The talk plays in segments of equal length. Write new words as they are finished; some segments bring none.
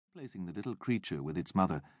Placing the little creature with its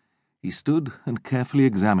mother, he stood and carefully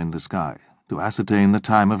examined the sky to ascertain the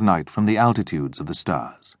time of night from the altitudes of the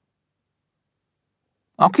stars.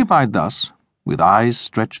 Occupied thus, with eyes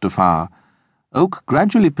stretched afar, Oak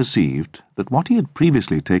gradually perceived that what he had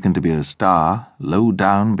previously taken to be a star low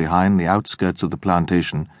down behind the outskirts of the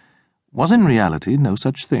plantation was in reality no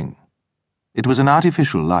such thing. It was an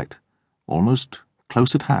artificial light, almost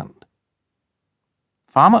close at hand.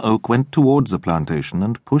 Farmer Oak went towards the plantation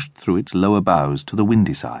and pushed through its lower boughs to the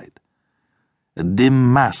windy side. A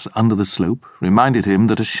dim mass under the slope reminded him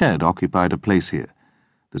that a shed occupied a place here,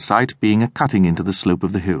 the site being a cutting into the slope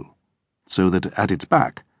of the hill, so that at its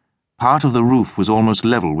back, part of the roof was almost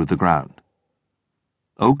level with the ground.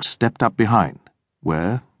 Oak stepped up behind,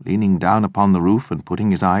 where, leaning down upon the roof and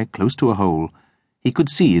putting his eye close to a hole, he could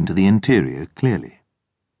see into the interior clearly.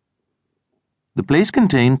 The place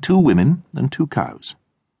contained 2 women and 2 cows.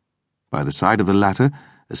 By the side of the latter,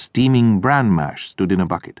 a steaming bran mash stood in a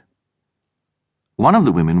bucket. One of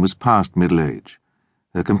the women was past middle age.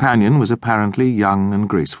 Her companion was apparently young and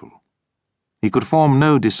graceful. He could form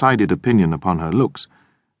no decided opinion upon her looks,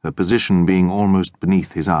 her position being almost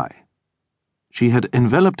beneath his eye. She had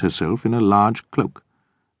enveloped herself in a large cloak,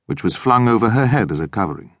 which was flung over her head as a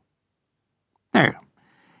covering. "There,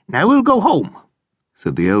 now we'll go home,"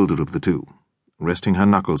 said the elder of the 2, resting her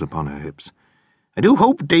knuckles upon her hips. "I do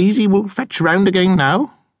hope Daisy will fetch round again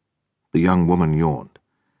now." The young woman yawned.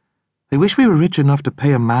 "I wish we were rich enough to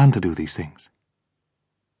pay a man to do these things."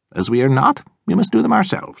 "As we are not, we must do them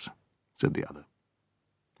ourselves," said the other.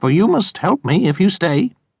 "For you must help me if you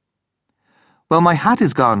stay." "Well, my hat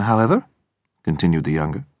is gone, however," continued the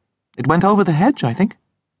younger. "It went over the hedge, I think.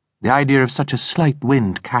 The idea of such a slight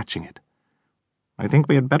wind catching it." "I think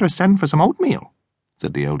we had better send for some oatmeal,"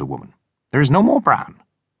 said the elder woman. "There is no more bran."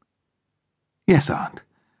 "Yes, Aunt,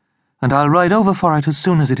 and I'll ride over for it as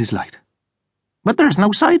soon as it is light." "But there is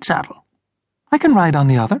no side saddle." "I can ride on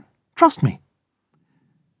the other. Trust me."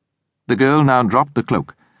 The girl now dropped the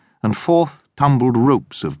cloak, and forth tumbled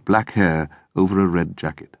ropes of black hair over a red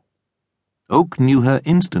jacket. Oak knew her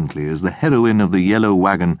instantly as the heroine of the yellow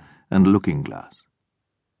wagon and looking-glass.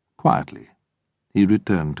 Quietly, he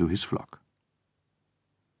returned to his flock.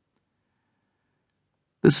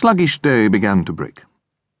 The sluggish day began to break.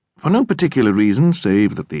 For no particular reason,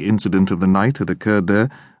 save that the incident of the night had occurred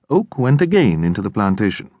there, Oak went again into the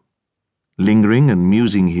plantation. Lingering and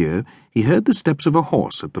musing here, he heard the steps of a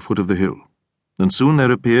horse at the foot of the hill, and soon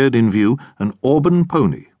there appeared in view an auburn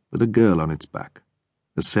pony with a girl on its back,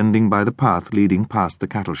 ascending by the path leading past the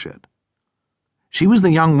cattle shed. She was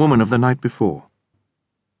the young woman of the night before.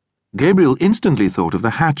 Gabriel instantly thought of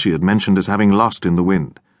the hat she had mentioned as having lost in the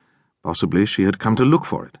wind. Possibly she had come to look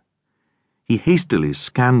for it. He hastily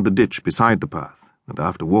scanned the ditch beside the path, and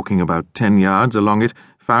after walking about 10 yards along it,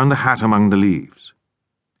 found the hat among the leaves.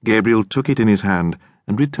 Gabriel took it in his hand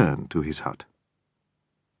and returned to his hut.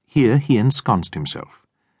 Here he ensconced himself,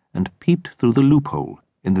 and peeped through the loophole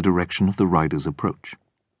in the direction of the rider's approach.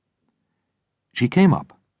 She came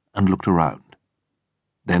up and looked around,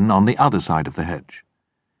 then on the other side of the hedge.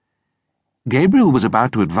 Gabriel was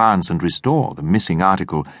about to advance and restore the missing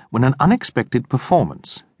article when an unexpected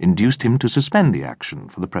performance induced him to suspend the action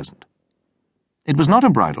for the present. It was not a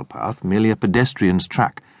bridle path, merely a pedestrian's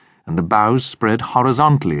track, and the boughs spread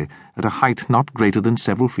horizontally at a height not greater than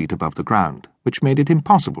several feet above the ground, which made it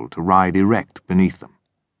impossible to ride erect beneath them.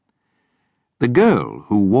 The girl,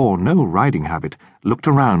 who wore no riding habit, looked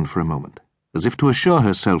around for a moment, as if to assure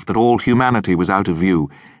herself that all humanity was out of view,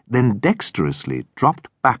 then dexterously dropped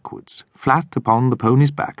backwards, flat upon the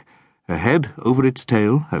pony's back, her head over its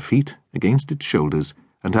tail, her feet against its shoulders,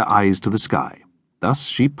 and her eyes to the sky. Thus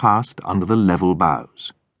she passed under the level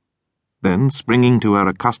boughs. Then, springing to her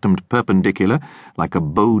accustomed perpendicular, like a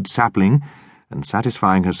bowed sapling, and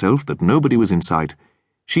satisfying herself that nobody was in sight,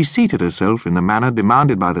 she seated herself in the manner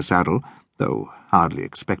demanded by the saddle, though hardly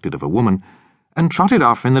expected of a woman, and trotted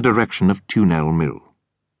off in the direction of Tunell Mill.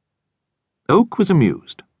 Oak was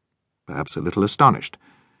amused, perhaps a little astonished,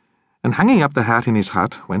 and hanging up the hat in his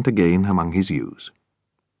hut, went again among his ewes.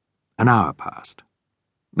 An hour passed.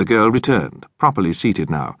 The girl returned, properly seated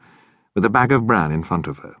now, with a bag of bran in front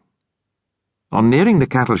of her. On nearing the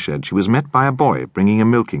cattle shed, she was met by a boy bringing a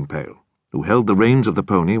milking pail, who held the reins of the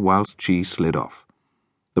pony whilst she slid off.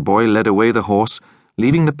 The boy led away the horse,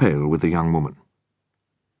 leaving the pail with the young woman.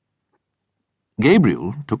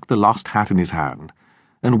 Gabriel took the lost hat in his hand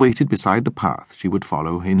and waited beside the path she would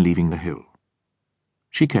follow in leaving the hill.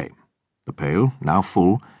 She came, the pail, now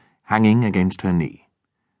full, hanging against her knee.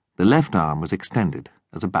 The left arm was extended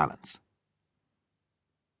as a balance.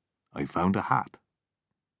 "I found a hat,"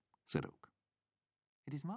 said Oak. "It is mine."